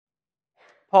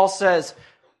Paul says,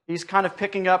 he's kind of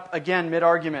picking up again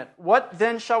mid-argument. What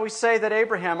then shall we say that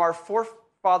Abraham, our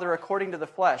forefather according to the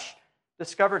flesh,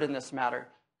 discovered in this matter?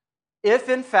 If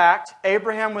in fact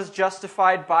Abraham was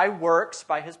justified by works,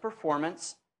 by his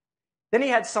performance, then he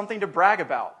had something to brag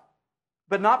about,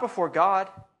 but not before God.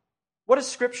 What does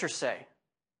Scripture say?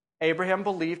 Abraham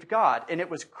believed God, and it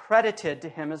was credited to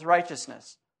him as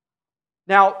righteousness.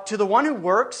 Now, to the one who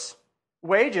works,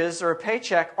 wages or a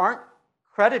paycheck aren't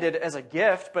credited as a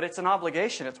gift, but it's an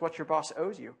obligation. It's what your boss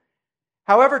owes you.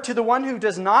 However, to the one who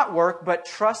does not work but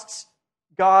trusts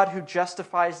God who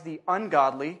justifies the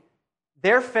ungodly,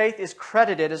 their faith is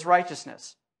credited as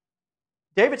righteousness.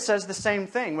 David says the same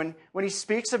thing when he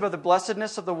speaks about the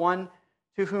blessedness of the one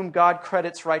to whom God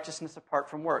credits righteousness apart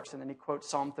from works. And then he quotes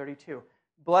Psalm 32.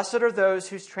 Blessed are those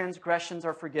whose transgressions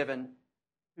are forgiven,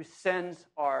 whose sins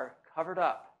are covered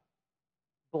up.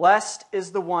 Blessed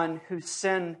is the one whose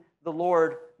sin the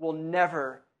Lord will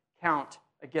never count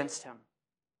against him.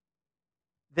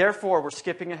 Therefore, we're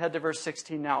skipping ahead to verse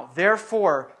 16 now.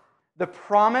 Therefore, the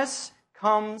promise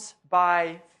comes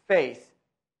by faith,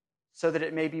 so that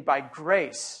it may be by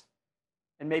grace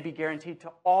and may be guaranteed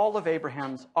to all of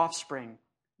Abraham's offspring,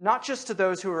 not just to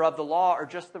those who are of the law or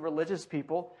just the religious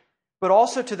people, but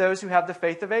also to those who have the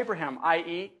faith of Abraham,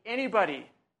 i.e., anybody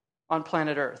on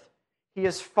planet Earth. He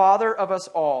is father of us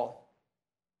all.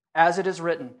 As it is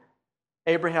written,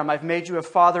 Abraham, I've made you a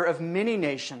father of many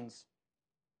nations.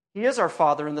 He is our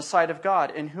father in the sight of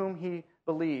God, in whom he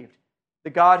believed, the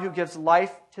God who gives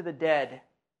life to the dead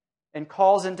and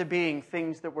calls into being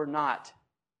things that were not.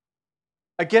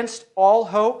 Against all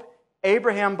hope,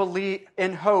 Abraham believed,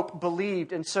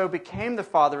 and so became the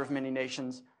father of many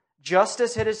nations. Just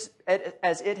as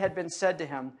it had been said to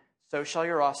him, so shall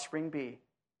your offspring be.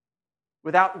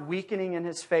 Without weakening in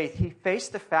his faith, he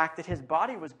faced the fact that his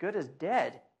body was good as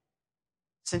dead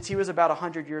since he was about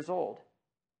 100 years old,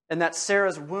 and that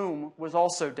Sarah's womb was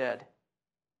also dead.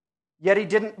 Yet he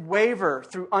didn't waver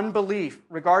through unbelief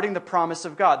regarding the promise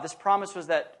of God. This promise was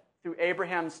that through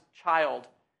Abraham's child,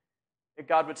 that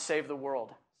God would save the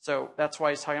world. So that's why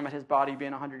he's talking about his body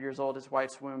being 100 years old, his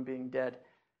wife's womb being dead.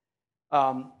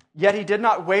 Yet he did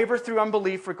not waver through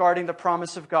unbelief regarding the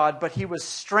promise of God, but he was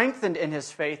strengthened in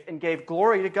his faith and gave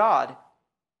glory to God,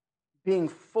 being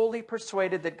fully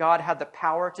persuaded that God had the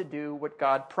power to do what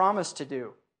God promised to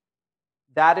do.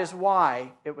 That is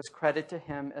why it was credited to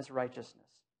him as righteousness.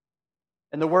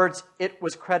 And the words, it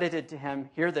was credited to him,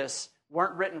 hear this,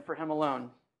 weren't written for him alone,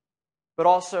 but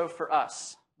also for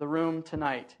us, the room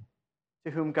tonight,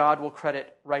 to whom God will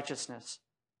credit righteousness.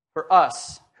 For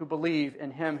us who believe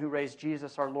in him who raised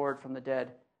Jesus our Lord from the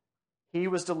dead. He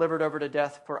was delivered over to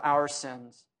death for our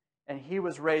sins, and he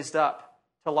was raised up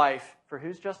to life for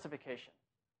whose justification?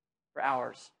 For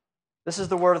ours. This is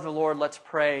the word of the Lord. Let's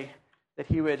pray that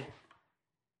he would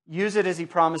use it as he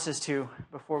promises to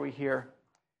before we hear.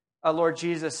 Lord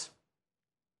Jesus,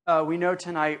 we know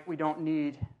tonight we don't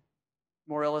need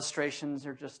more illustrations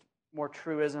or just more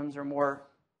truisms or more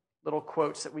little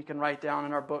quotes that we can write down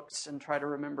in our books and try to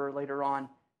remember later on.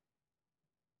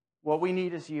 What we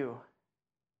need is you.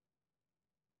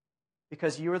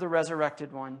 Because you are the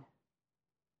resurrected one.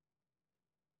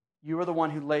 You are the one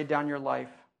who laid down your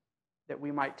life that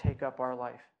we might take up our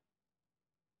life.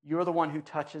 You are the one who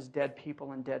touches dead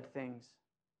people and dead things,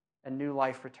 and new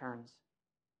life returns.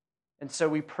 And so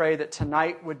we pray that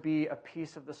tonight would be a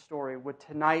piece of the story. Would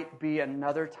tonight be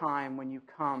another time when you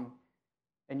come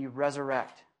and you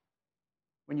resurrect.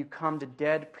 When you come to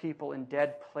dead people in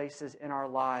dead places in our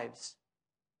lives,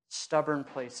 stubborn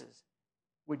places.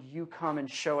 Would you come and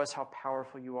show us how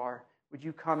powerful you are? Would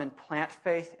you come and plant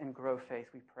faith and grow faith,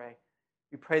 we pray.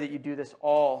 We pray that you do this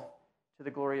all to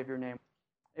the glory of your name.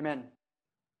 Amen.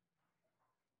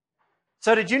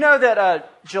 So did you know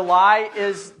that July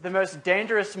is the most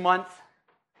dangerous month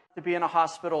to be in a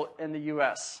hospital in the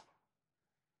U.S.?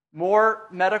 More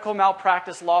medical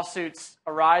malpractice lawsuits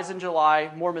arise in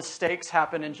July, more mistakes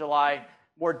happen in July,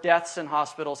 more deaths in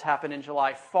hospitals happen in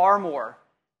July, far more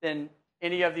than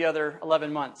any of the other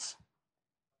 11 months.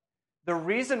 The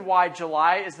reason why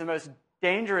July is the most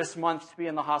dangerous month to be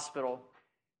in the hospital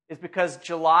is because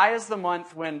July is the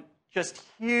month when just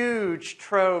huge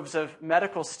troves of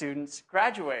medical students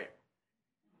graduate.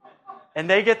 And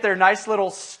they get their nice little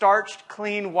starched,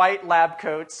 clean, white lab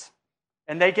coats,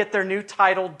 and they get their new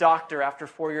title doctor after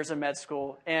 4 years of med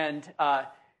school, and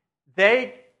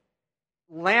they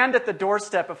land at the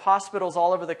doorstep of hospitals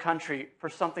all over the country for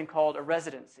something called a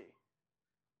residency.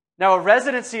 Now, a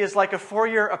residency is like a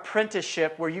 4-year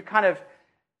apprenticeship where you kind of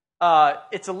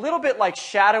it's a little bit like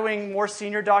shadowing more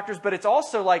senior doctors, but it's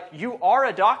also like you are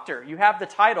a doctor. You have the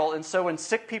title, and so when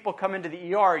sick people come into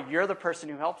the ER, you're the person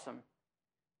who helps them.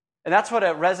 And that's what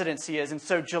a residency is. And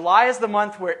so July is the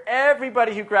month where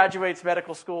everybody who graduates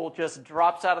medical school just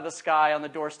drops out of the sky on the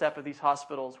doorstep of these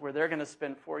hospitals where they're going to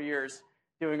spend 4 years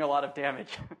doing a lot of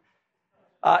damage.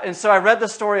 And so I read the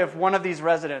story of one of these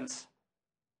residents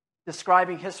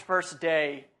describing his first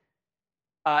day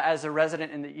as a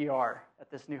resident in the ER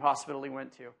at this new hospital he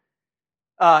went to.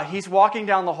 He's walking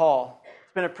down the hall.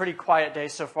 It's been a pretty quiet day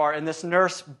so far, and this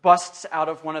nurse busts out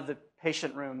of one of the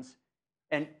patient rooms,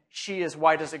 and she is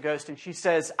white as a ghost, and she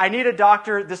says, "I need a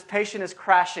doctor. This patient is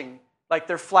crashing, like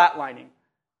they're flatlining."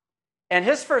 And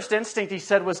his first instinct, he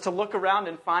said, was to look around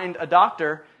and find a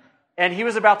doctor, and he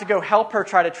was about to go help her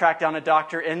try to track down a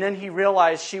doctor, and then he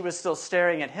realized she was still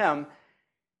staring at him,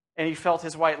 and he felt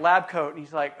his white lab coat, and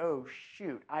he's like, "Oh,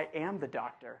 shoot, I am the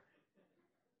doctor."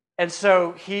 And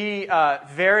so he,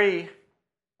 very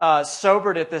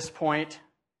sobered at this point,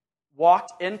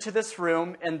 walked into this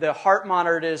room, and the heart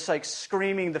monitor is like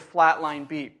screaming the flatline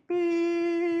beep.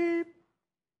 Beep.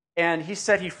 And he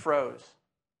said he froze.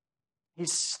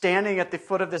 He's standing at the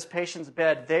foot of this patient's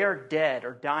bed. They are dead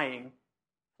or dying,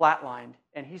 flatlined,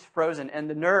 and he's frozen. And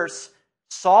the nurse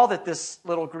saw that this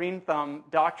little green thumb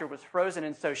doctor was frozen,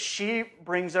 and so she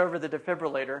brings over the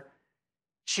defibrillator.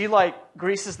 She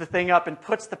greases the thing up and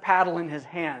puts the paddle in his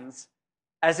hands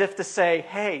as if to say,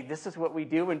 "Hey, this is what we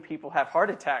do when people have heart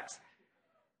attacks."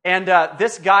 And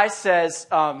this guy says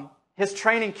his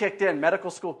training kicked in,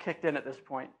 medical school kicked in at this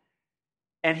point.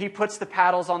 And he puts the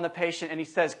paddles on the patient and he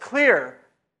says, "Clear."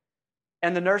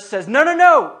 And the nurse says,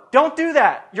 No, don't do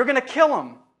that. You're going to kill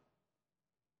him."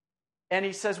 And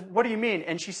he says, "What do you mean?"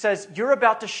 And she says, "You're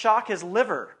about to shock his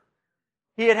liver."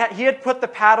 He had put the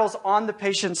paddles on the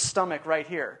patient's stomach right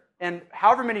here. And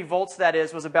however many volts that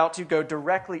is was about to go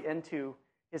directly into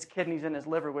his kidneys and his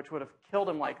liver, which would have killed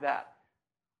him like that.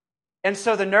 And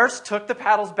so the nurse took the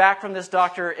paddles back from this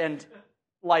doctor and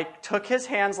took his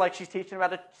hands like she's teaching him how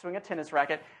to swing a tennis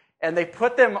racket, and they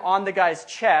put them on the guy's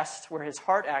chest where his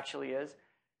heart actually is,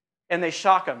 and they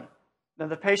shock him. Now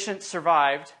the patient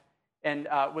survived and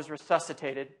was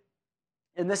resuscitated.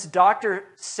 And this doctor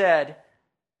said,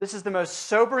 this is the most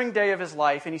sobering day of his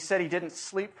life, and he said he didn't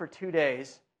sleep for 2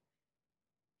 days.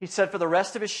 He said for the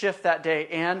rest of his shift that day,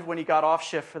 and when he got off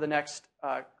shift for the next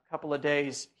couple of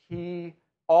days,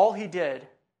 all he did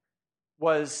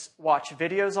was watch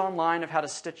videos online of how to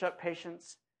stitch up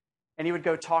patients, and he would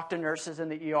go talk to nurses in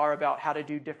the ER about how to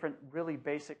do different really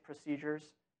basic procedures,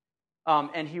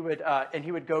 and he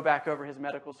would go back over his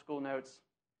medical school notes.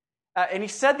 And he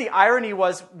said the irony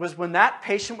was when that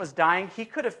patient was dying, he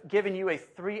could have given you a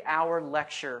 3-hour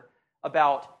lecture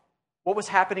about what was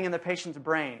happening in the patient's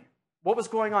brain, what was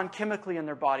going on chemically in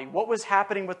their body, what was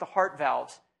happening with the heart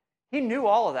valves. He knew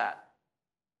all of that.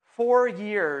 4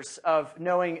 years of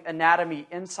knowing anatomy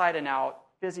inside and out,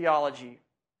 physiology,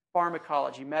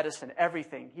 pharmacology, medicine,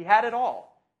 everything. He had it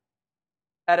all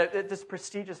at this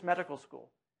prestigious medical school.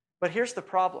 But here's the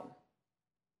problem.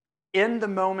 In the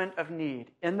moment of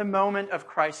need, in the moment of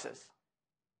crisis,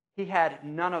 he had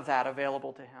none of that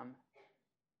available to him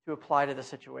to apply to the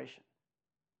situation.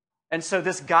 And so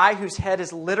this guy whose head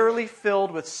is literally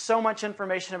filled with so much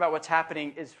information about what's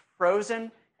happening is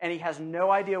frozen, and he has no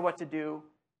idea what to do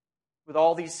with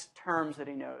all these terms that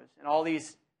he knows and all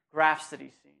these graphs that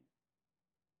he's seen.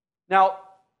 Now,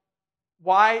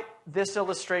 why this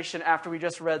illustration after we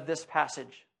just read this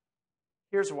passage?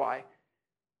 Here's why.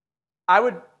 I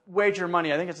would wager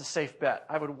money, I think it's a safe bet,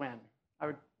 I would win. I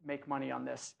would make money on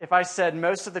this. If I said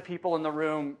most of the people in the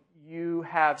room, you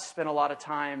have spent a lot of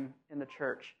time in the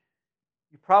church.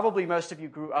 Most of you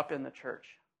grew up in the church.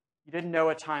 You didn't know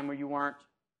a time where you weren't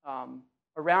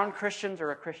around Christians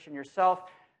or a Christian yourself.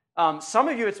 Some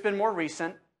of you, it's been more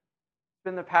recent. It's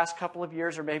been the past couple of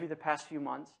years or maybe the past few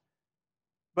months.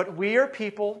 But we are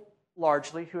people,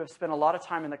 largely, who have spent a lot of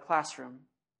time in the classroom.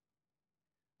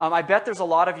 I bet there's a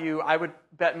lot of you, I would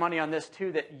bet money on this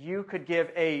too, that you could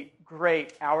give a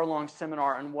great hour-long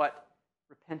seminar on what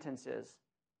repentance is,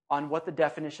 on what the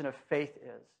definition of faith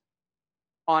is,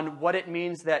 on what it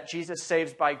means that Jesus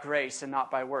saves by grace and not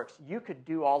by works. You could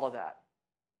do all of that.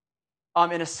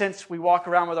 In a sense, we walk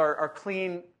around with our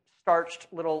clean, starched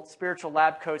little spiritual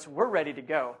lab coats. We're ready to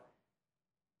go.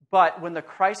 But when the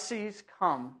crises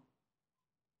come,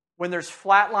 when there's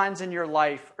flat lines in your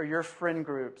life or your friend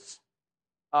groups,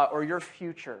 or your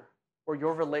future, or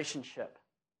your relationship,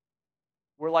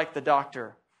 we're like the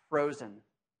doctor, frozen.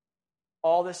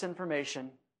 All this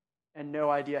information and no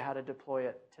idea how to deploy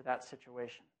it to that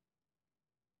situation.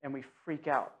 And we freak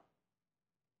out.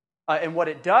 And what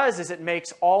it does is it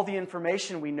makes all the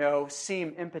information we know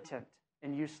seem impotent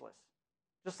and useless.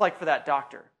 Just like for that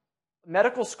doctor.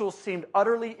 Medical school seemed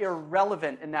utterly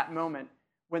irrelevant in that moment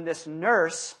when this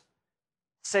nurse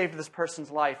saved this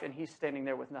person's life and he's standing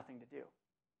there with nothing to do.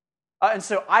 And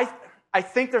so I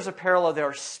think there's a parallel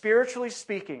there. Spiritually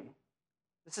speaking,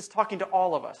 this is talking to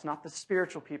all of us, not the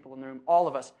spiritual people in the room, all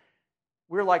of us.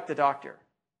 We're like the doctor.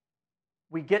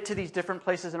 We get to these different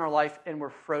places in our life and we're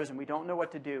frozen. We don't know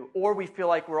what to do. Or we feel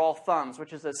like we're all thumbs,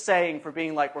 which is a saying for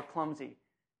being like we're clumsy.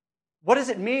 What does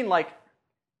it mean?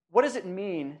 What does it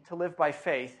mean to live by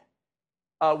faith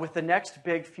with the next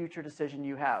big future decision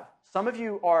you have? Some of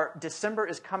you December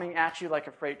is coming at you like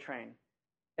a freight train.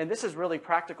 And this is really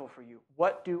practical for you.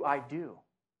 What do I do?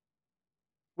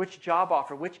 Which job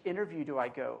offer? Which interview do I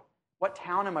go? What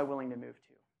town am I willing to move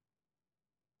to?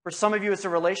 For some of you, it's a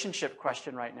relationship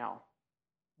question right now.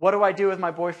 What do I do with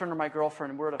my boyfriend or my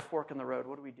girlfriend? And we're at a fork in the road.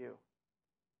 What do we do?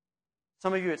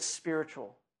 Some of you, it's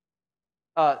spiritual.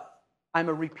 I'm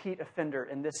a repeat offender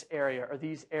in this area or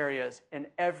these areas, and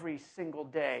every single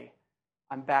day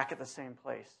I'm back at the same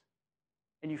place.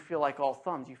 And you feel like all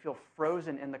thumbs. You feel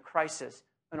frozen in the crisis,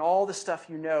 and all the stuff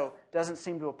you know doesn't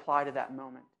seem to apply to that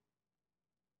moment.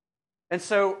 And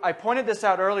so I pointed this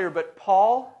out earlier, but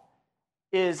Paul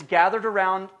is gathered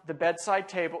around the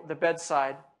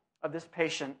bedside of this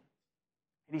patient,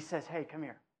 and he says, hey, come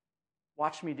here.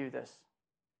 Watch me do this.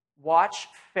 Watch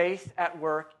faith at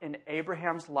work in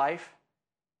Abraham's life.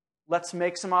 Let's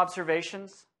make some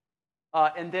observations.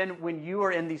 And then when you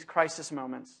are in these crisis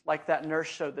moments, like that nurse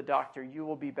showed the doctor, you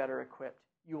will be better equipped.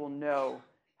 You will know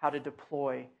how to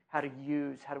deploy, how to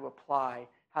use, how to apply,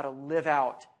 how to live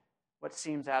out what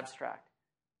seems abstract.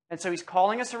 And so he's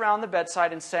calling us around the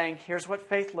bedside and saying, here's what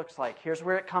faith looks like. Here's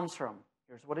where it comes from.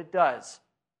 Here's what it does.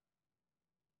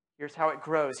 Here's how it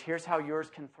grows. Here's how yours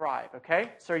can thrive,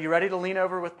 okay? So are you ready to lean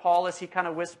over with Paul as he kind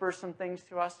of whispers some things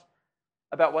to us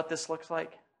about what this looks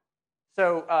like?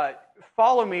 So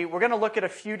follow me. We're going to look at a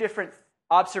few different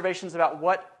observations about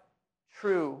what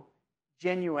true,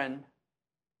 genuine,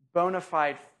 bona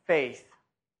fide faith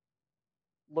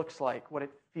looks like, what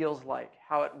it feels like,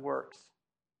 how it works.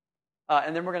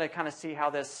 And then we're going to kind of see how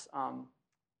this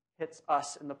hits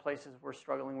us in the places we're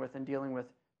struggling with and dealing with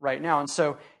right now. And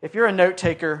so if you're a note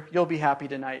taker, you'll be happy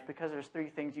tonight because there's 3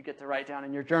 things you get to write down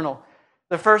in your journal.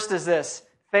 The first is this: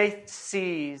 faith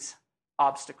sees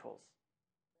obstacles.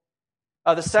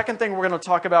 The second thing we're going to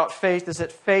talk about faith is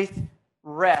that faith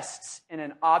rests in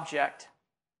an object.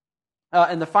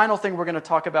 And the final thing we're going to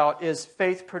talk about is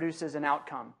faith produces an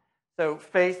outcome. So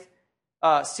faith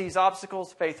sees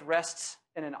obstacles, faith rests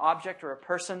in an object or a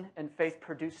person, and faith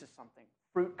produces something.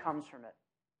 Fruit comes from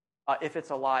it, if it's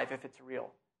alive, if it's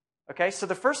real. Okay, so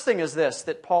the first thing is this,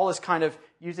 that Paul is kind of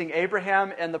using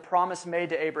Abraham and the promise made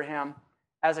to Abraham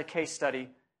as a case study,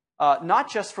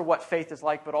 not just for what faith is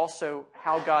like, but also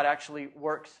how God actually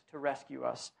works to rescue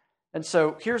us. And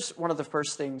so here's one of the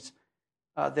first things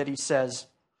that he says.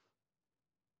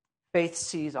 Faith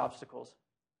sees obstacles.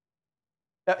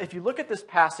 If you look at this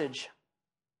passage,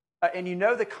 and you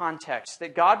know the context,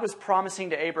 that God was promising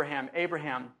to Abraham,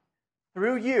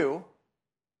 through you,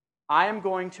 I am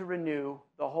going to renew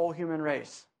the whole human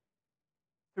race.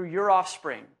 Through your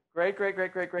offspring,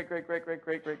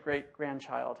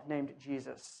 great-grandchild named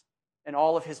Jesus, and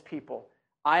all of his people,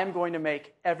 I am going to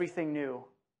make everything new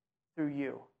through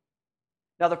you.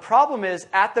 Now the problem is,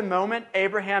 at the moment,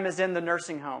 Abraham is in the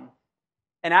nursing home.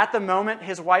 And at the moment,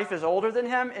 his wife is older than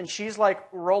him, and she's like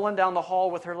rolling down the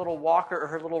hall with her little walker or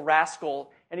her little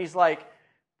rascal. And he's like,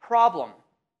 problem.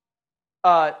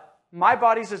 My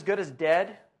body's as good as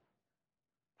dead.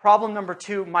 Problem number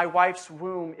 2, my wife's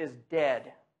womb is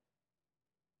dead.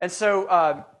 And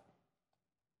so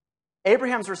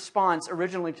Abraham's response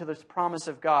originally to this promise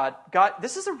of God,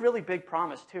 this is a really big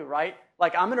promise too, right?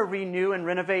 Like, I'm going to renew and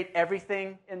renovate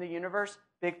everything in the universe.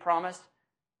 Big promise.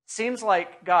 Seems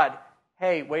like, God,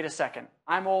 hey, wait a second.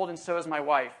 I'm old and so is my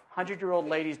wife. 100-year-old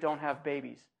ladies don't have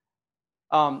babies.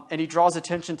 And he draws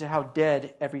attention to how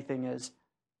dead everything is.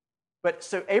 But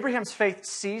so Abraham's faith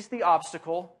sees the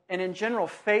obstacle, and in general,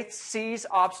 faith sees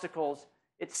obstacles.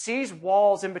 It sees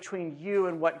walls in between you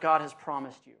and what God has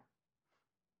promised you.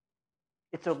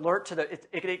 It's alert to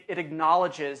it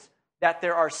acknowledges that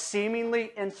there are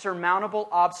seemingly insurmountable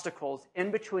obstacles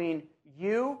in between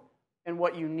you and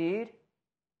what you need,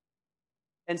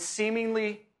 and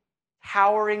seemingly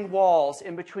towering walls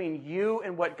in between you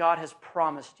and what God has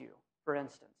promised you, for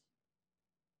instance.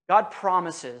 God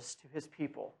promises to his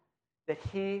people that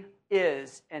he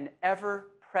is an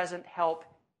ever-present help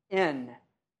in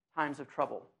times of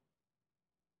trouble.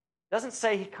 Doesn't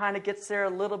say he kind of gets there a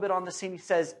little bit on the scene. He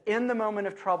says, in the moment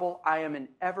of trouble, I am an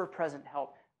ever-present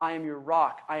help. I am your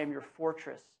rock. I am your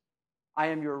fortress. I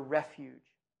am your refuge.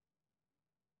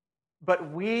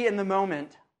 But we, in the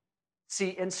moment, see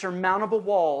insurmountable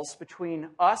walls between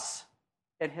us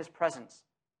and his presence.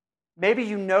 Maybe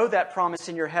you know that promise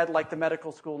in your head like the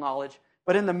medical school knowledge,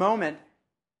 but in the moment,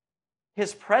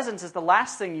 his presence is the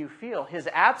last thing you feel. His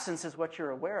absence is what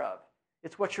you're aware of.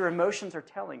 It's what your emotions are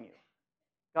telling you.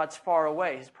 God's far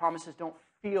away. His promises don't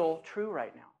feel true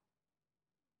right now.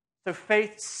 So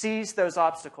faith sees those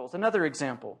obstacles. Another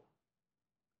example.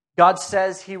 God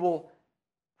says he will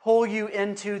pull you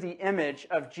into the image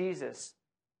of Jesus.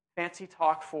 Fancy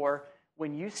talk for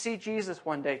when you see Jesus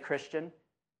one day, Christian,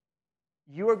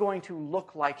 you are going to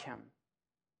look like him.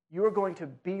 You are going to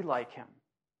be like him.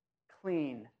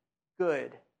 Clean,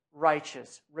 good,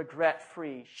 righteous,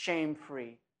 regret-free,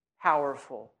 shame-free,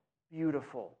 powerful,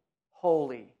 beautiful,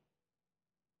 holy,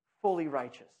 fully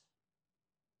righteous.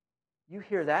 You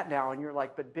hear that now and you're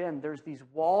like, but Ben, there's these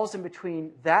walls in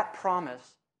between that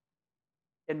promise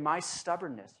and my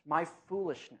stubbornness, my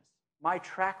foolishness, my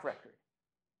track record,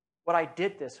 what I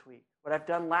did this week, what I've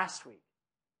done last week.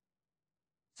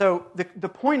 So the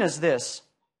point is this.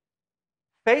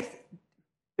 Faith,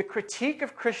 the critique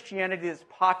of Christianity that's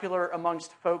popular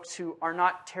amongst folks who are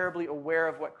not terribly aware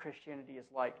of what Christianity is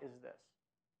like is this.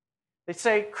 They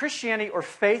say Christianity or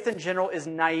faith in general is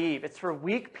naive. It's for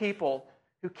weak people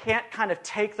who can't kind of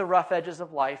take the rough edges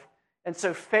of life. And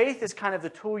so faith is kind of the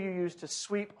tool you use to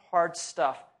sweep hard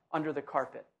stuff under the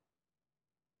carpet.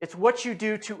 It's what you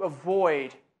do to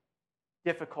avoid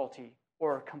difficulty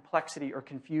or complexity or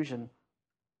confusion.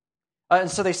 And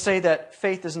so they say that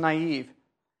faith is naive.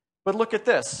 But look at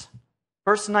this.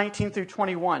 Verse 19 through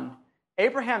 21.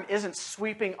 Abraham isn't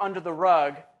sweeping under the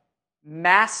rug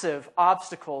massive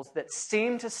obstacles that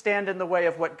seem to stand in the way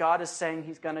of what God is saying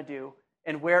he's going to do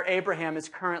and where Abraham is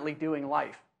currently doing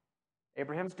life.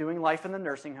 Abraham's doing life in the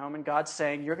nursing home, and God's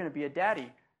saying, you're going to be a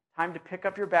daddy. Time to pick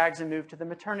up your bags and move to the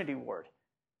maternity ward.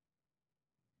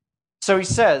 So he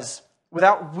says,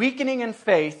 without weakening in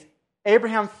faith,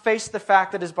 Abraham faced the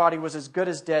fact that his body was as good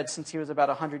as dead since he was about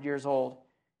 100 years old,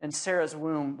 and Sarah's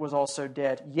womb was also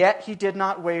dead. Yet he did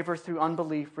not waver through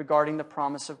unbelief regarding the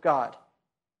promise of God.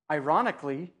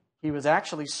 Ironically, he was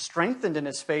actually strengthened in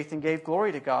his faith and gave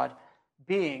glory to God,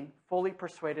 being fully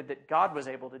persuaded that God was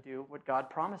able to do what God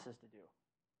promises to do.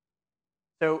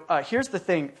 So here's the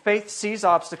thing. Faith sees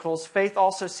obstacles. Faith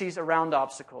also sees around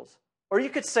obstacles. Or you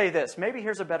could say this. Maybe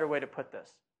here's a better way to put this.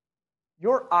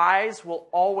 Your eyes will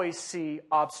always see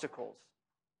obstacles.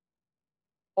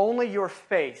 Only your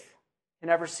faith can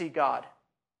ever see God.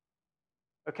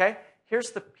 Okay?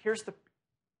 Here's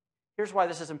why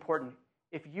this is important.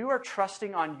 If you are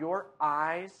trusting on your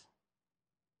eyes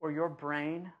or your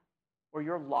brain or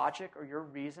your logic or your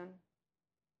reason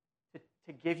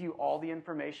to give you all the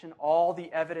information, all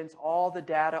the evidence, all the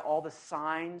data, all the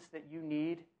signs that you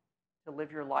need to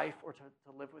live your life or to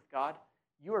live with God,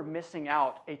 you are missing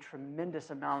out a tremendous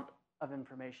amount of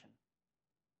information.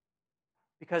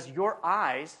 Because your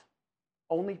eyes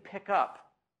only pick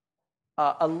up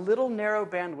a little narrow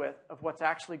bandwidth of what's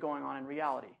actually going on in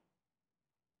reality.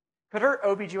 Could her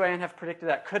OBGYN have predicted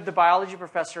that? Could the biology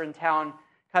professor in town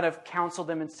kind of counsel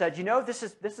them and said, you know, this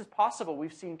is possible.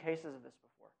 We've seen cases of this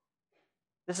before.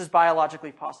 This is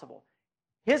biologically possible.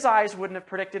 His eyes wouldn't have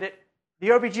predicted it. The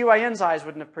OBGYN's eyes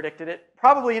wouldn't have predicted it.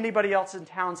 Probably anybody else in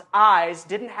town's eyes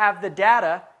didn't have the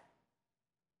data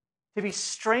to be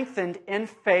strengthened in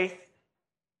faith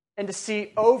and to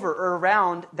see over or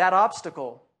around that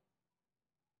obstacle.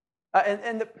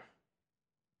 I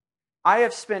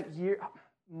have spent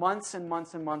months and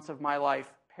months and months of my life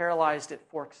paralyzed at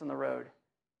forks in the road.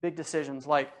 Big decisions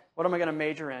like, what am I going to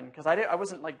major in? Because I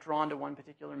wasn't like drawn to one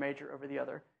particular major over the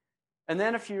other. And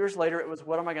then a few years later, it was,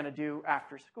 what am I going to do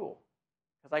after school?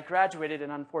 Because I graduated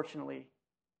and unfortunately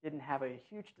didn't have a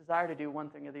huge desire to do one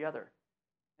thing or the other.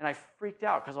 And I freaked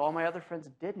out because all my other friends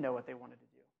did know what they wanted to do.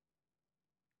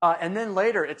 And then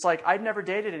later, it's like I'd never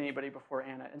dated anybody before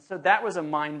Anna. And so that was a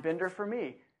mind bender for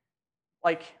me.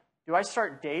 Like, do I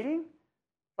start dating?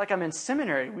 Like I'm in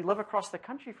seminary. We live across the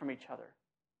country from each other.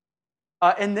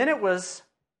 And then it was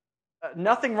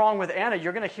nothing wrong with Anna.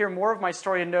 You're going to hear more of my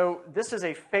story and know this is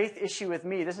a faith issue with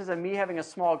me. This is a me having a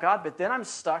small God. But then I'm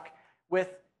stuck with,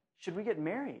 should we get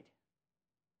married?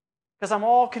 Because I'm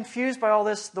all confused by all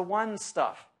this, the one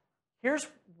stuff. Here's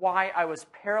why I was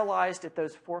paralyzed at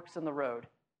those forks in the road.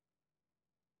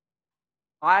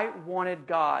 I wanted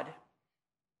God.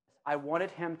 I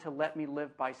wanted him to let me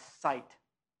live by sight.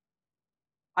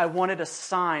 I wanted a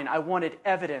sign. I wanted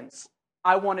evidence.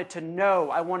 I wanted to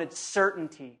know. I wanted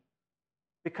certainty.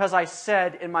 because I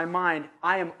said in my mind,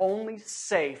 I am only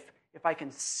safe if I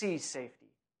can see safety.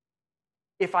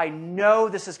 If I know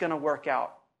this is going to work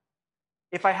out.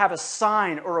 If I have a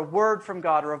sign or a word from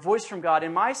God or a voice from God.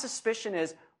 And my suspicion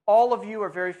is all of you are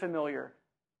very familiar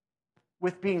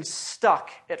with being stuck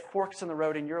at forks in the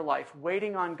road in your life,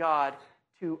 waiting on God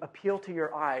to appeal to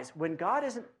your eyes. When God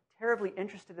isn't terribly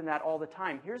interested in that all the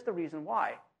time, here's the reason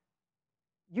why.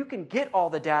 You can get all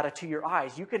the data to your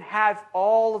eyes. You can have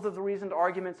all of the reasoned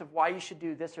arguments of why you should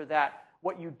do this or that.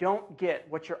 What you don't get,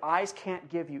 what your eyes can't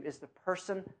give you, is the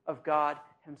person of God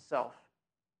himself.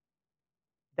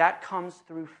 That comes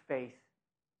through faith.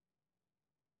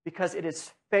 Because it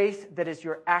is faith that is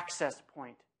your access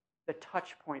point, the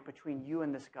touch point between you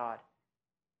and this God.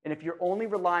 And if you're only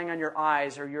relying on your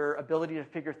eyes or your ability to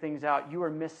figure things out, you are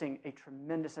missing a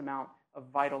tremendous amount of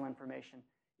vital information.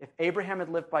 If Abraham had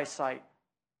lived by sight,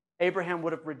 Abraham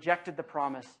would have rejected the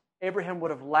promise. Abraham would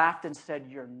have laughed and said,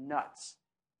 "You're nuts."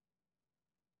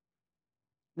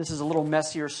 This is a little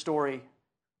messier story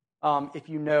if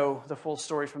you know the full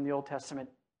story from the Old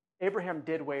Testament. Abraham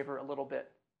did waver a little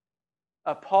bit.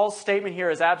 Paul's statement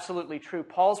here is absolutely true.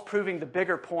 Paul's proving the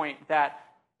bigger point that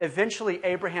eventually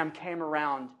Abraham came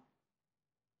around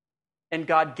and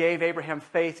God gave Abraham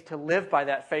faith to live by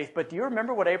that faith. But do you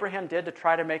remember what Abraham did to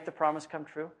try to make the promise come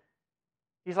true?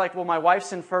 He's like, well, my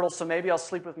wife's infertile, so maybe I'll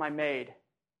sleep with my maid.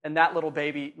 And that little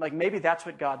baby, like maybe that's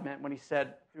what God meant when he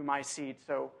said, through my seed.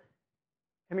 So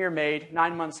come here, maid.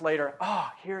 9 months later,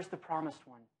 here's the promised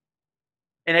one.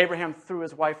 And Abraham threw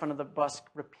his wife under the bus,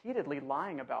 repeatedly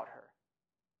lying about her.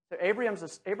 So Abraham's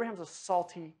a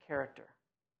salty character.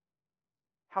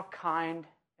 How kind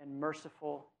and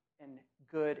merciful and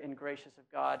good and gracious of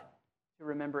God to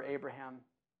remember Abraham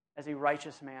as a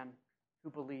righteous man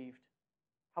who believed.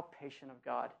 How patient of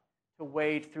God to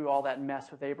wade through all that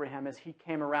mess with Abraham as he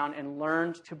came around and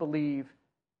learned to believe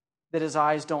that his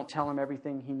eyes don't tell him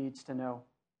everything he needs to know.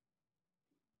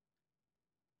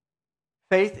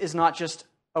 Faith is not just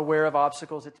aware of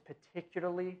obstacles, it's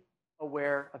particularly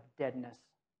aware of deadness.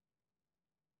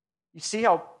 You see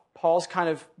how Paul's kind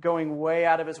of going way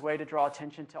out of his way to draw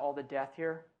attention to all the death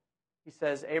here? He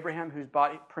says, Abraham, whose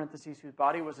body, parentheses, whose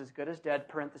body was as good as dead,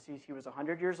 parentheses, he was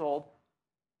 100 years old,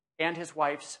 and his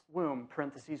wife's womb,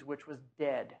 parentheses, which was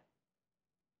dead.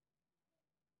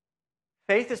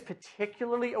 Faith is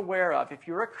particularly aware of, if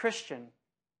you're a Christian,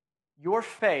 your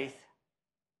faith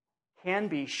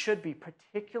should be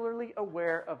particularly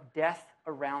aware of death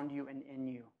around you and in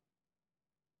you.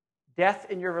 Death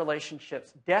in your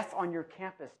relationships, death on your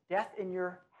campus, death in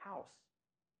your house,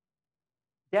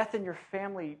 death in your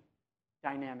family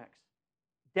dynamics,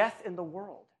 death in the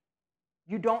world.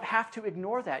 You don't have to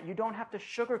ignore that. You don't have to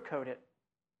sugarcoat it.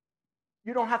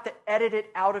 You don't have to edit it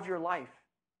out of your life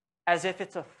as if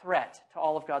it's a threat to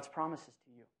all of God's promises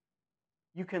to you.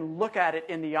 You can look at it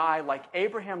in the eye like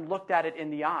Abraham looked at it in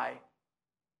the eye,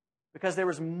 because there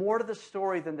was more to the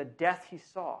story than the death he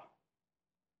saw.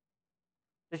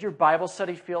 Does your Bible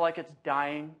study feel like it's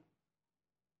dying?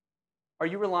 Are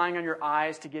you relying on your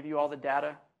eyes to give you all the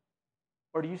data?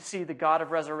 Or do you see the God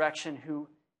of resurrection who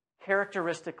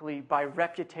characteristically, by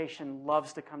reputation,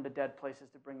 loves to come to dead places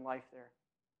to bring life there?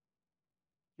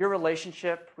 Your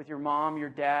relationship with your mom, your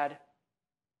dad,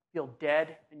 feel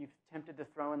dead and you've tempted to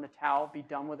throw in the towel, be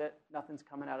done with it, nothing's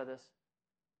coming out of this.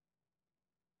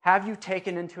 Have you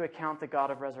taken into account the God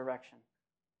of resurrection?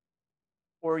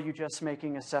 Or are you just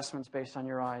making assessments based on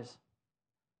your eyes?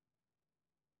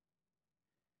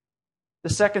 The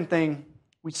second thing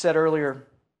we said earlier,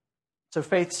 so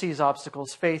faith sees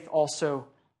obstacles. Faith also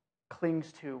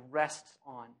clings to, rests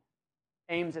on,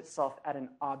 aims itself at an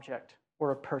object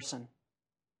or a person.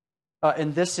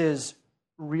 And this is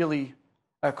really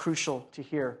crucial to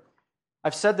hear.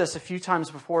 I've said this a few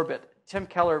times before, but Tim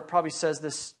Keller probably says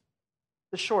this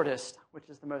the shortest, which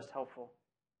is the most helpful.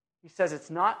 He says it's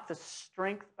not the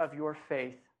strength of your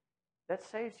faith that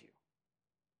saves you.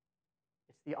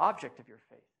 It's the object of your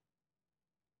faith.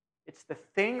 It's the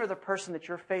thing or the person that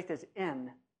your faith is in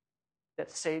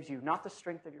that saves you, not the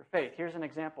strength of your faith. Here's an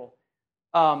example.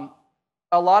 A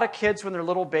lot of kids, when they're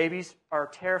little babies, are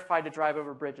terrified to drive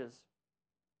over bridges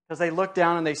because they look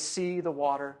down and they see the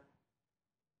water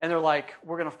and they're like,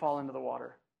 we're going to fall into the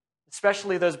water.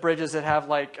 Especially those bridges that have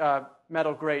like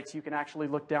metal grates. You can actually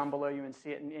look down below you and see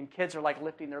it. And kids are like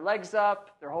lifting their legs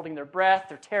up. They're holding their breath.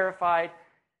 They're terrified.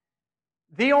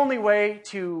 The only way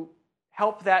to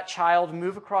help that child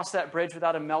move across that bridge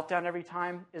without a meltdown every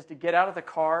time is to get out of the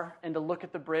car and to look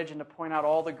at the bridge and to point out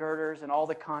all the girders and all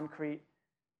the concrete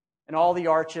and all the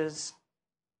arches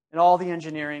and all the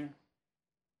engineering.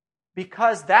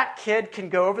 Because that kid can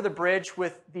go over the bridge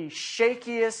with the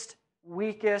shakiest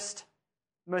weakest,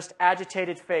 most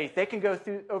agitated faith, they can go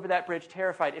over that bridge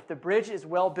terrified. If the bridge is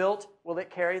well built, will it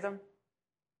carry them?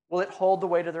 Will it hold the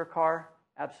weight of their car?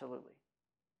 Absolutely.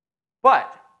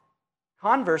 But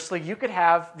conversely, you could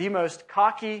have the most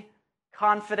cocky,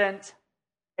 confident,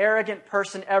 arrogant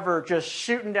person ever just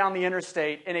shooting down the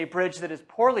interstate in a bridge that is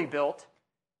poorly built.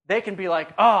 They can be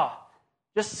like,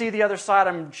 just see the other side,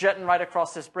 I'm jetting right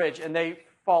across this bridge, and they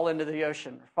fall into the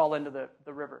ocean, or fall into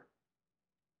the river.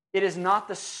 It is not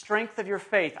the strength of your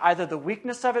faith, either the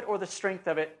weakness of it or the strength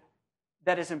of it,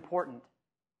 that is important.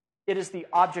 It is the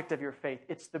object of your faith.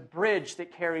 It's the bridge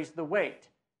that carries the weight,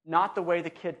 not the way the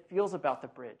kid feels about the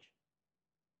bridge.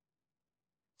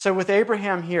 So with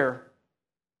Abraham here,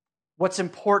 what's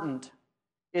important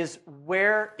is,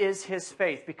 where is his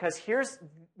faith? Because here's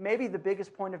maybe the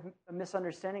biggest point of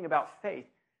misunderstanding about faith.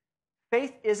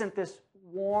 Faith isn't this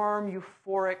warm,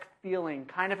 euphoric feeling,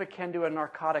 kind of akin to a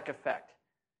narcotic effect,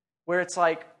 where it's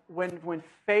like when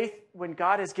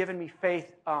God has given me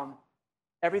faith,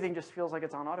 everything just feels like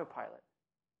it's on autopilot.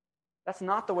 That's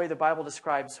not the way the Bible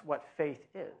describes what faith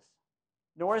is.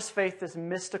 Nor is faith this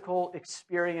mystical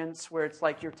experience where it's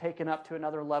like you're taken up to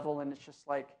another level and it's just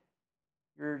like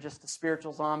you're just a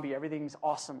spiritual zombie. Everything's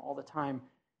awesome all the time.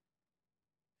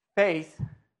 Faith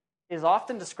is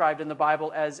often described in the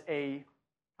Bible as a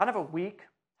kind of a weak,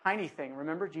 tiny thing.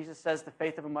 Remember, Jesus says the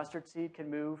faith of a mustard seed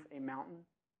can move a mountain.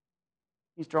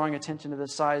 He's drawing attention to the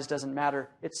size, doesn't matter.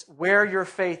 It's where your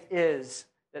faith is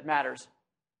that matters.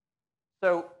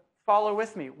 So follow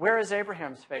with me. Where is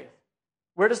Abraham's faith?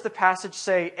 Where does the passage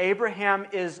say Abraham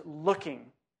is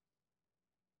looking,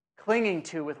 clinging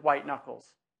to with white knuckles?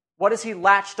 What is he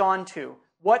latched onto?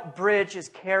 What bridge is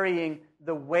carrying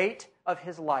the weight of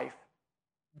his life,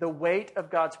 the weight of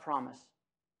God's promise,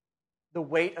 the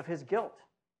weight of his guilt?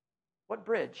 What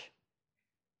bridge?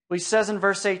 Well, he says in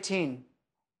verse 18,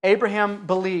 Abraham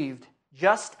believed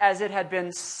just as it had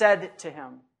been said to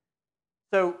him.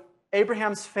 So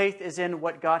Abraham's faith is in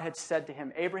what God had said to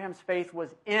him. Abraham's faith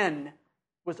was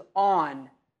on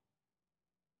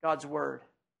God's word,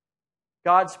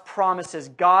 God's promises,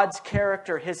 God's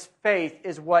character. His faith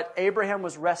is what Abraham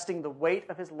was resting the weight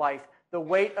of his life, the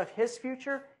weight of his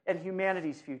future and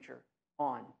humanity's future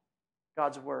on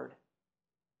God's word,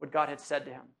 what God had said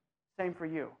to him. Same for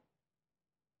you.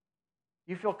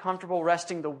 You feel comfortable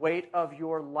resting the weight of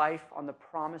your life on the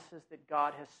promises that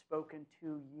God has spoken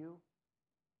to you?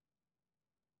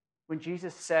 When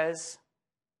Jesus says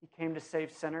he came to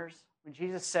save sinners, when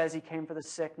Jesus says he came for the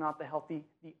sick, not the healthy,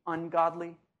 the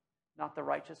ungodly, not the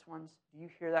righteous ones, do you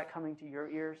hear that coming to your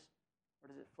ears, or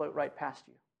does it float right past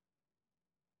you?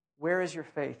 Where is your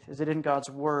faith? Is it in God's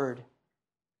word?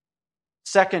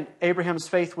 Second, Abraham's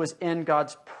faith was in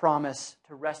God's promise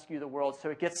to rescue the world. So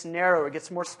it gets narrower, it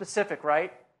gets more specific,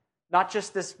 right? Not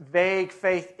just this vague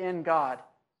faith in God,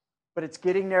 but it's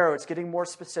getting narrow, it's getting more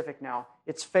specific now.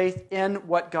 It's faith in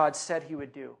what God said he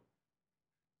would do.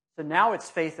 So now it's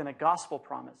faith in a gospel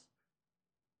promise.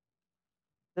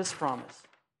 This promise.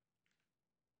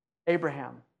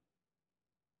 Abraham,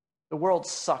 the world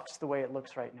sucks the way it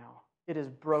looks right now. It is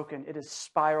broken. It is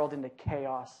spiraled into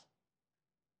chaos.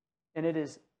 And it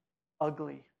is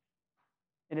ugly.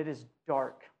 And it is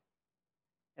dark.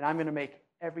 And I'm going to make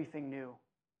everything new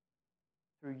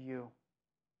through you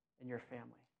and your family.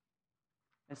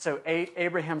 And so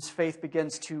Abraham's faith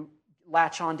begins to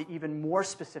latch on to even more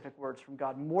specific words from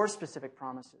God, more specific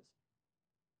promises.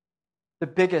 The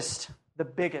biggest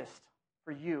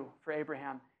for you, for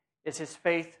Abraham, is his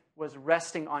faith was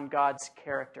resting on God's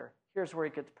character. Here's where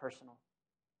it gets personal.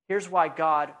 Here's why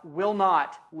God will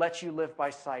not let you live by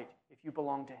sight if you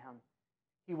belong to him.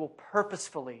 He will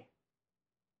purposefully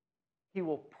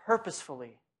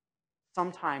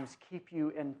sometimes keep you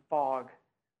in fog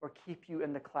or keep you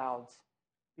in the clouds.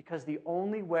 Because the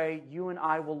only way you and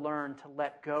I will learn to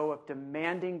let go of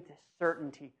demanding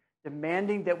certainty,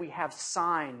 demanding that we have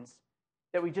signs,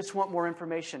 that we just want more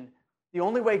information, the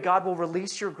only way God will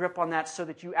release your grip on that so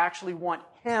that you actually want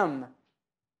him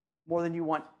more than you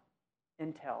want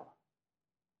intel.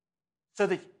 So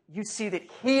that you see that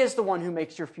he is the one who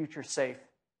makes your future safe,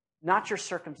 not your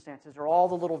circumstances or all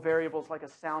the little variables like a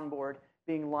soundboard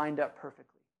being lined up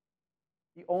perfectly.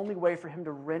 The only way for him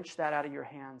to wrench that out of your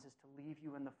hands is to leave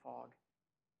you in the fog.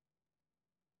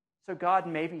 So God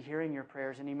may be hearing your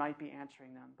prayers and he might be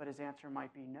answering them, but his answer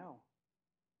might be no.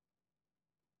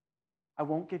 I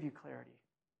won't give you clarity.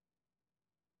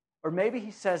 Or maybe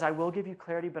he says, I will give you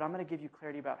clarity, but I'm going to give you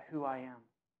clarity about who I am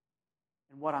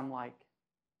and what I'm like.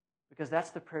 Because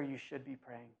that's the prayer you should be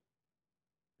praying.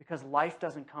 Because life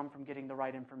doesn't come from getting the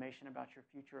right information about your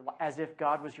future, as if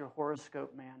God was your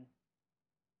horoscope man.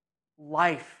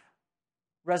 Life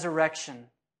resurrection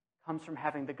comes from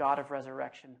having the God of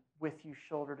resurrection with you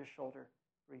shoulder to shoulder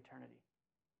for eternity.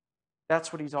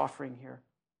 That's what he's offering here.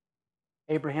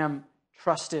 Abraham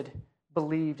trusted,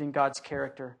 believed in God's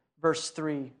character. Verse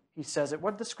 3, he says it.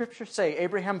 What did the scripture say?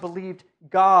 Abraham believed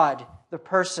God, the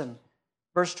person.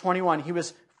 Verse 21, he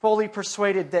was fully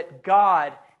persuaded that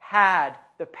God had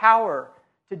the power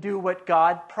to do what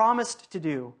God promised to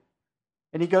do.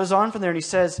 And he goes on from there and he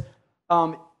says,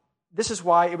 this is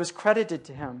why it was credited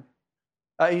to him.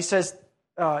 He says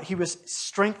he was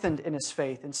strengthened in his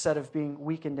faith instead of being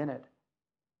weakened in it.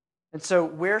 And so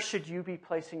where should you be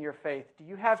placing your faith? Do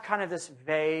you have kind of this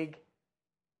vague,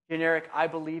 generic, I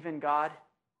believe in God?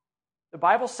 The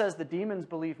Bible says the demons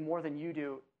believe more than you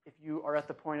do if you are at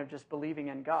the point of just believing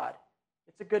in God.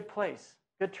 It's a good place,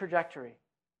 good trajectory.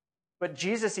 But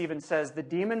Jesus even says the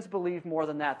demons believe more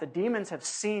than that. The demons have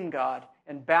seen God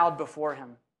and bowed before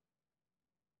him.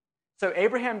 So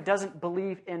Abraham doesn't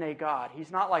believe in a God.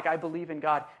 He's not like, I believe in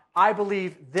God. I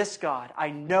believe this God. I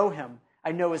know him.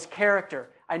 I know his character.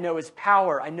 I know his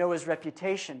power. I know his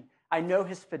reputation. I know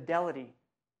his fidelity.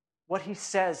 What he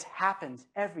says happens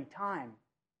every time.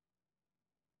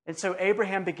 And so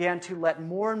Abraham began to let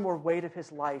more and more weight of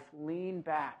his life lean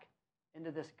back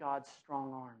into this God's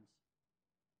strong arms.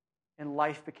 And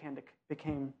life began to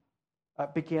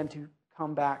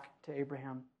come back to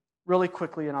Abraham. Really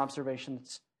quickly, an observation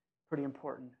that's pretty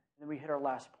important. And then we hit our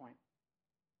last point.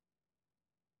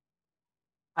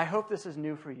 I hope this is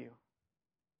new for you.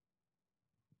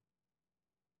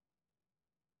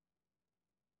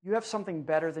 You have something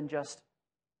better than just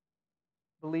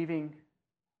believing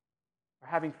or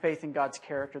having faith in God's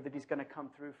character that he's going to come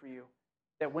through for you.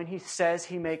 That when he says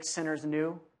he makes sinners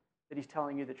new, that he's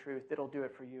telling you the truth, that he'll do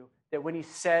it for you. That when he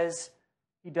says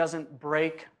he doesn't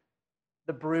break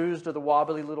the bruised or the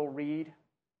wobbly little reed,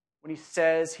 when he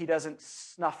says he doesn't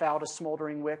snuff out a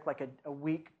smoldering wick like a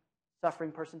weak,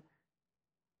 suffering person,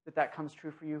 that comes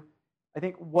true for you. I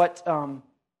think what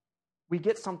we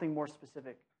get something more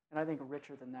specific, and I think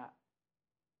richer than that.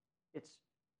 It's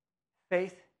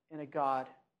faith in a God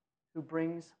who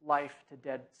brings life to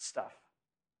dead stuff.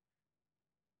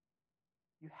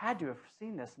 You had to have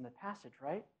seen this in the passage,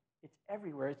 right? It's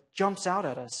everywhere. It jumps out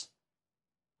at us.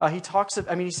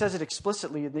 He says it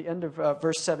explicitly at the end of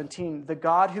verse 17. The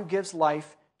God who gives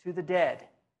life to the dead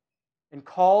and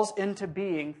calls into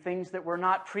being things that were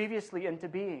not previously into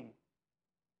being.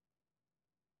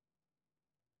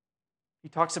 He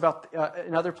talks about,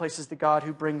 in other places, the God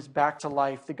who brings back to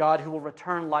life, the God who will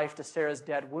return life to Sarah's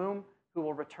dead womb, who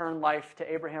will return life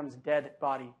to Abraham's dead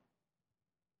body.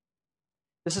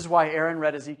 This is why Aaron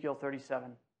read Ezekiel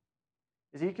 37.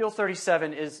 Ezekiel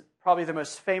 37 is probably the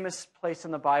most famous place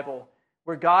in the Bible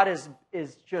where God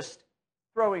is just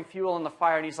throwing fuel in the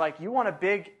fire, and he's like, you want a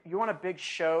big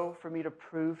show for me to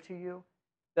prove to you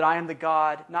that I am the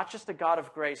God, not just the God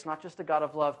of grace, not just the God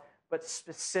of love, but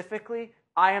specifically,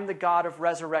 I am the God of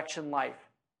resurrection life,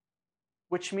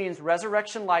 which means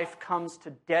resurrection life comes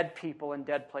to dead people in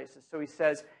dead places. So he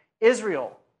says,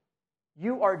 Israel,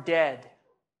 you are dead.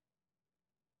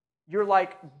 You're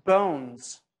like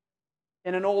bones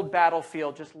in an old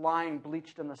battlefield just lying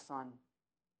bleached in the sun.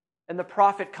 And the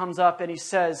prophet comes up and he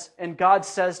says, and God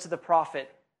says to the prophet,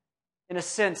 in a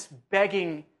sense,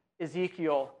 begging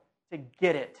Ezekiel to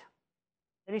get it.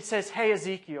 And he says, hey,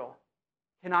 Ezekiel,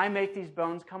 can I make these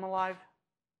bones come alive?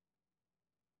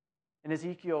 And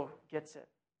Ezekiel gets it.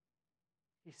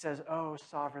 He says, oh,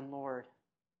 sovereign Lord,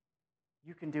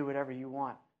 you can do whatever you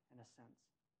want, in a sense.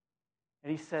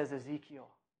 And he says, Ezekiel,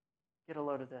 get a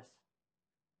load of this.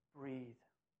 Breathe.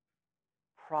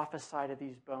 Prophesy to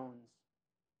these bones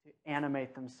to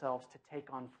animate themselves, to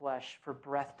take on flesh, for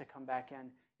breath to come back in.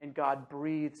 And God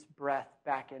breathes breath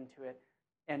back into it.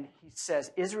 And he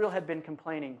says, Israel had been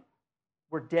complaining,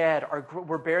 we're dead,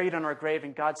 we're buried in our grave,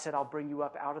 and God said, I'll bring you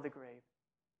up out of the grave.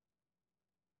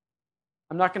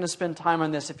 I'm not going to spend time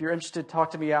on this. If you're interested,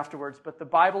 talk to me afterwards. But the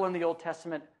Bible in the Old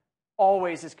Testament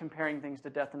always is comparing things to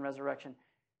death and resurrection.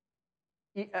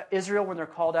 Israel, when they're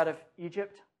called out of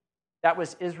Egypt, that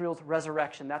was Israel's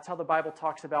resurrection. That's how the Bible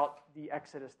talks about the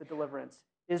Exodus, the deliverance.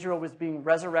 Israel was being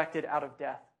resurrected out of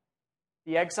death.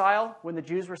 The exile, when the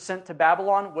Jews were sent to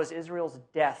Babylon, was Israel's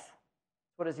death.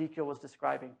 That's what Ezekiel was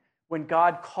describing. When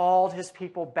God called his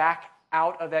people back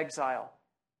out of exile,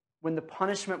 when the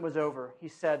punishment was over, he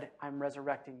said, I'm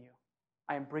resurrecting you.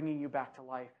 I am bringing you back to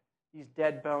life. These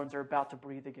dead bones are about to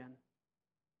breathe again.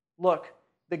 Look,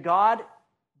 the God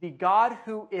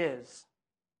who is,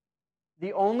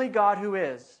 the only God who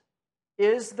is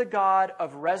the God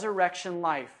of resurrection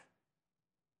life,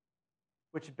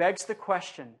 which begs the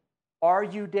question, are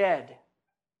you dead?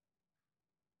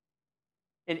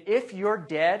 And if you're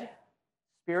dead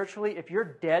spiritually, if you're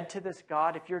dead to this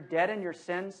God, if you're dead in your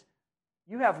sins,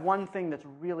 you have one thing that's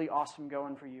really awesome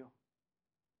going for you.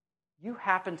 You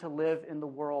happen to live in the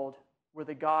world where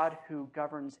the God who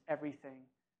governs everything,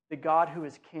 the God who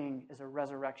is king, is a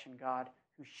resurrection God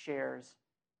who shares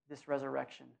this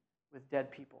resurrection with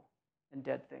dead people and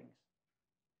dead things.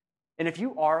 And if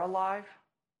you are alive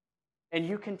and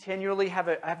you continually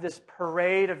have this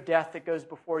parade of death that goes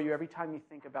before you every time you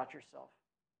think about yourself,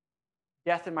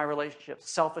 death in my relationship,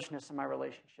 selfishness in my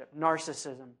relationship,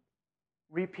 narcissism,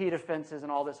 repeat offenses,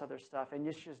 and all this other stuff, and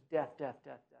it's just death, death,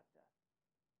 death, death, death.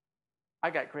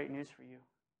 I got great news for you.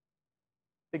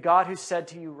 The God who said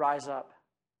to you, rise up,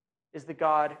 is the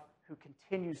God who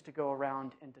continues to go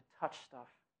around and to touch stuff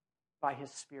by his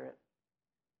Spirit.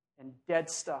 And dead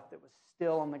stuff that was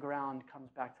still on the ground comes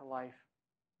back to life.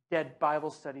 Dead Bible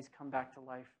studies come back to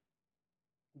life.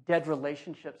 Dead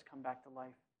relationships come back to life.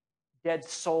 Dead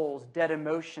souls, dead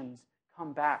emotions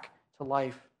come back to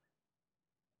life.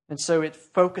 And so it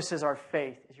focuses our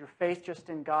faith. Is your faith just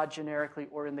in God generically,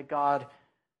 or in the God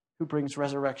who brings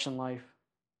resurrection life?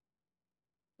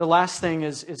 The last thing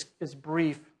is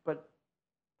brief, but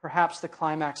perhaps the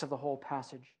climax of the whole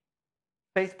passage.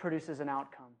 Faith produces an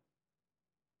outcome.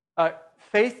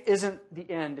 Faith isn't the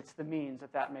end, it's the means,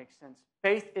 if that makes sense.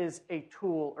 Faith is a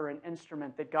tool or an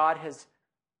instrument that God has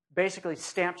basically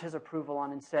stamped his approval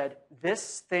on and said,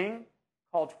 this thing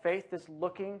called faith, this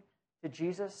looking to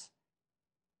Jesus,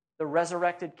 the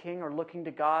resurrected King, or looking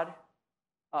to God,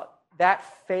 that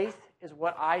faith is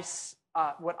what I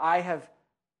have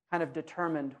kind of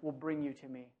determined will bring you to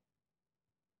me.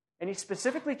 And he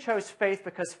specifically chose faith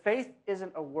because faith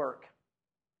isn't a work.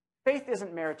 Faith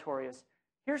isn't meritorious.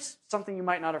 Here's something you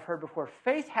might not have heard before.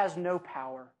 Faith has no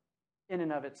power in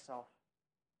and of itself.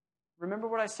 Remember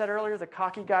what I said earlier, the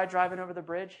cocky guy driving over the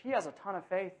bridge? He has a ton of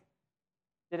faith.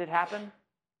 Did it happen?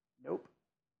 Nope.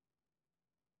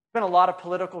 There's been a lot of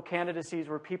political candidacies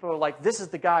where people are like, this is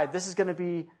the guy. This is going to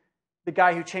be the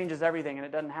guy who changes everything, and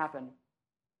it doesn't happen.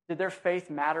 Did their faith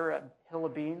matter at Hill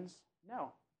of Beans?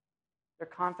 No. Their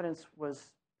confidence was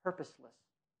purposeless.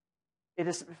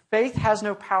 Faith has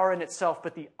no power in itself,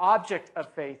 but the object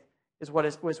of faith is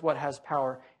what has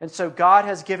power. And so God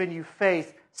has given you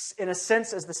faith, in a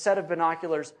sense, as the set of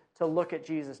binoculars to look at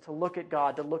Jesus, to look at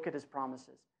God, to look at his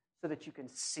promises, so that you can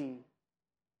see.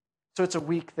 So it's a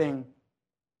weak thing.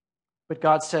 But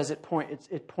God says it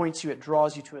points you, it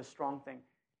draws you to a strong thing.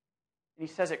 And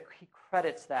he says he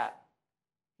credits that.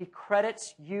 He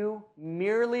credits you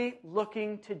merely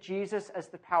looking to Jesus as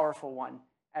the powerful one,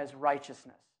 as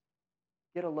righteousness.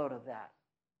 Get a load of that.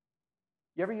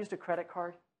 You ever used a credit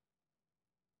card?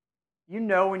 You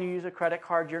know when you use a credit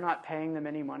card, you're not paying them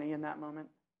any money in that moment.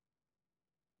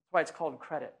 That's why it's called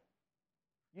credit.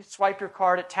 You swipe your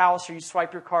card at Taos, or you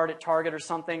swipe your card at Target or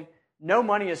something, no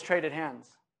money is traded hands.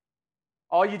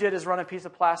 All you did is run a piece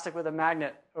of plastic with a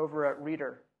magnet over a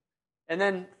reader. And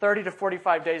then 30 to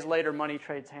 45 days later, money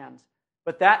trades hands.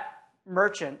 But that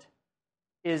merchant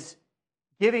is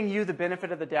giving you the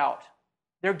benefit of the doubt.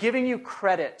 They're giving you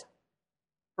credit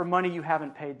for money you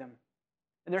haven't paid them.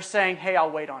 And they're saying, hey,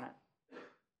 I'll wait on it.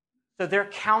 So they're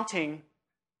counting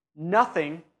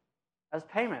nothing as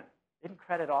payment. Isn't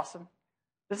credit awesome?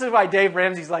 This is why Dave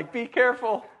Ramsey's like, be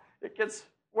careful. It gets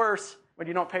worse when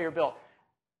you don't pay your bill.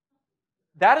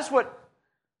 That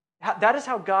is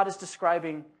how God is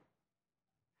describing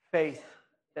faith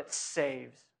that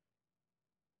saves.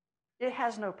 It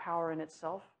has no power in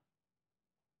itself,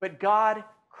 but God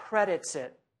credits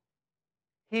it.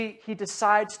 He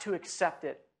decides to accept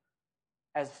it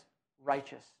as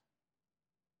righteous.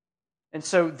 And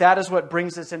so that is what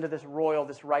brings us into this royal,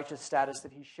 this righteous status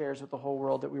that he shares with the whole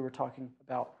world that we were talking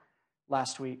about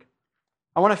last week.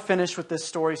 I want to finish with this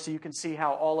story so you can see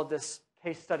how all of this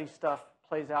case study stuff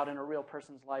plays out in a real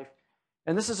person's life.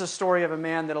 And this is a story of a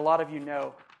man that a lot of you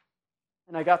know.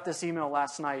 And I got this email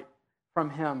last night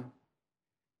from him.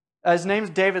 His name's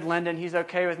David Linden. He's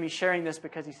okay with me sharing this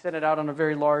because he sent it out on a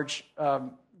very large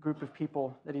group of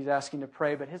people that he's asking to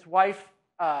pray. But his wife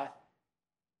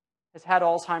has had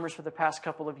Alzheimer's for the past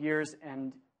couple of years,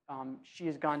 and she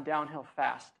has gone downhill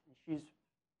fast. She's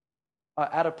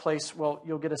at a place, well,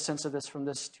 you'll get a sense of this from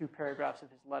this 2 paragraphs of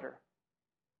his letter.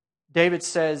 David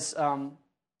says,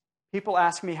 people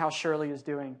ask me how Shirley is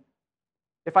doing.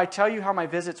 If I tell you how my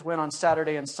visits went on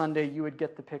Saturday and Sunday, you would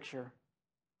get the picture.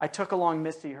 I took along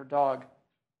Missy, her dog.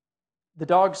 The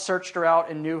dog searched her out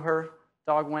and knew her.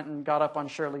 Dog went and got up on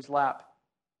Shirley's lap.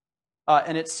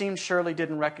 And it seems Shirley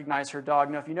didn't recognize her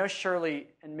dog. Now, if you know Shirley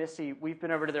and Missy, we've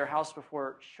been over to their house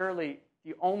before. Shirley,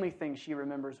 the only thing she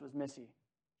remembers was Missy.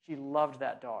 She loved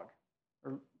that dog.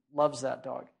 Or loves that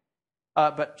dog.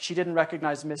 But she didn't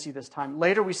recognize Missy this time.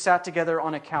 Later, we sat together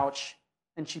on a couch,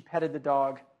 and she petted the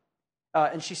dog.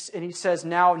 And he says,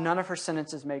 now none of her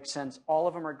sentences make sense. All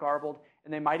of them are garbled,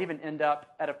 and they might even end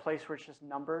up at a place where it's just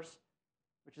numbers,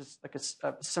 which is like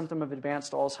a symptom of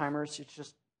advanced Alzheimer's. It's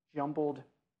just jumbled,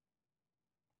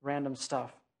 random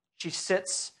stuff. She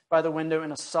sits by the window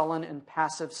in a sullen and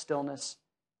passive stillness.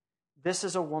 This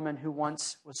is a woman who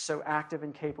once was so active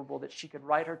and capable that she could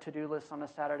write her to-do list on a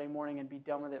Saturday morning and be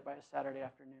done with it by a Saturday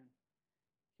afternoon.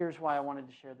 Here's why I wanted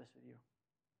to share this with you.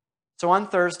 So on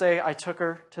Thursday, I took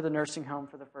her to the nursing home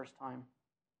for the first time,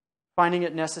 finding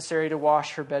it necessary to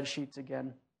wash her bed sheets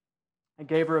again. I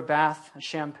gave her a bath, a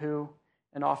shampoo,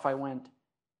 and off I went.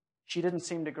 She didn't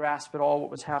seem to grasp at all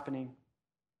what was happening.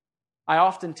 I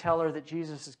often tell her that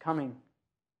Jesus is coming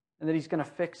and that he's going to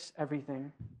fix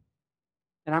everything.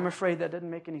 And I'm afraid that doesn't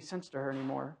make any sense to her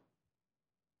anymore.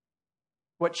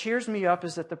 What cheers me up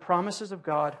is that the promises of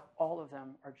God, all of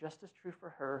them, are just as true for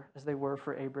her as they were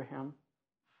for Abraham.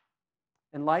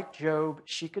 And like Job,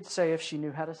 she could say if she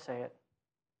knew how to say it,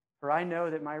 for I know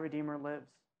that my Redeemer lives.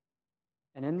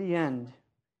 And in the end,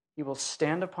 he will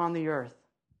stand upon the earth.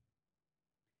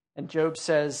 And Job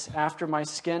says, after my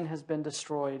skin has been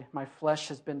destroyed, my flesh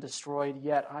has been destroyed,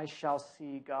 yet I shall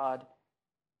see God,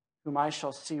 whom I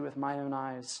shall see with my own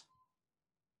eyes.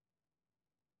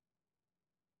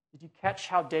 Did you catch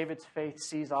how David's faith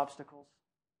sees obstacles,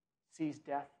 sees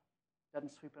death,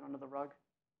 doesn't sweep it under the rug?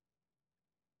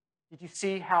 Did you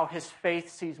see how his faith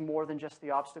sees more than just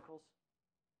the obstacles?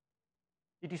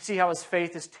 Did you see how his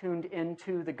faith is tuned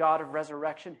into the God of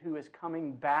resurrection who is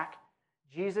coming back?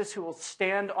 Jesus, who will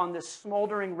stand on this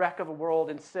smoldering wreck of a world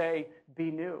and say,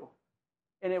 be new.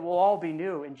 And it will all be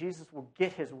new, and Jesus will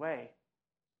get his way.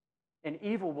 And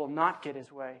evil will not get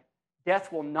his way.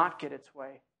 Death will not get its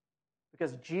way,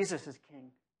 because Jesus is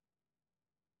king.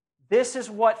 This is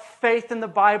what faith in the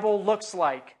Bible looks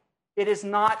like. It is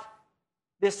not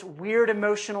this weird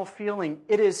emotional feeling.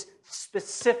 It is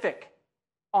specific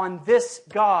on this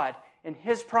God and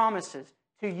his promises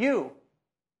to you.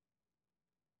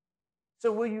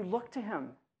 So will you look to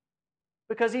him?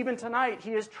 Because even tonight,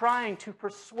 he is trying to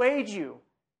persuade you.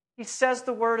 He says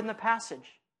the word in the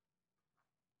passage.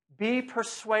 Be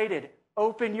persuaded.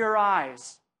 Open your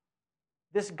eyes.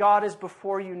 This God is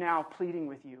before you now, pleading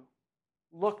with you.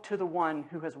 Look to the one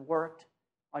who has worked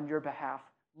on your behalf.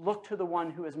 Look to the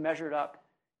one who has measured up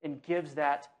and gives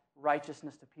that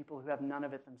righteousness to people who have none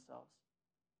of it themselves.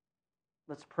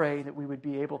 Let's pray that we would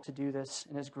be able to do this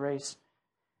in his grace.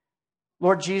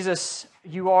 Lord Jesus,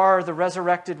 you are the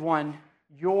resurrected one.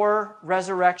 Your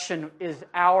resurrection is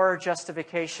our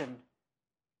justification.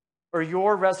 Or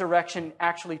your resurrection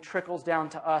actually trickles down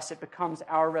to us. It becomes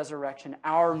our resurrection,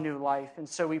 our new life. And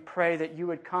so we pray that you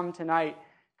would come tonight,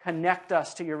 connect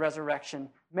us to your resurrection,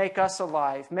 make us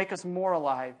alive, make us more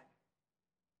alive,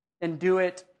 and do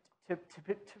it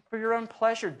for your own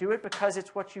pleasure. Do it because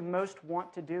it's what you most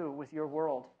want to do with your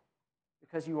world,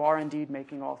 because you are indeed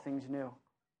making all things new.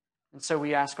 And so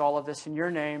we ask all of this in your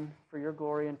name, for your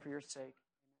glory and for your sake.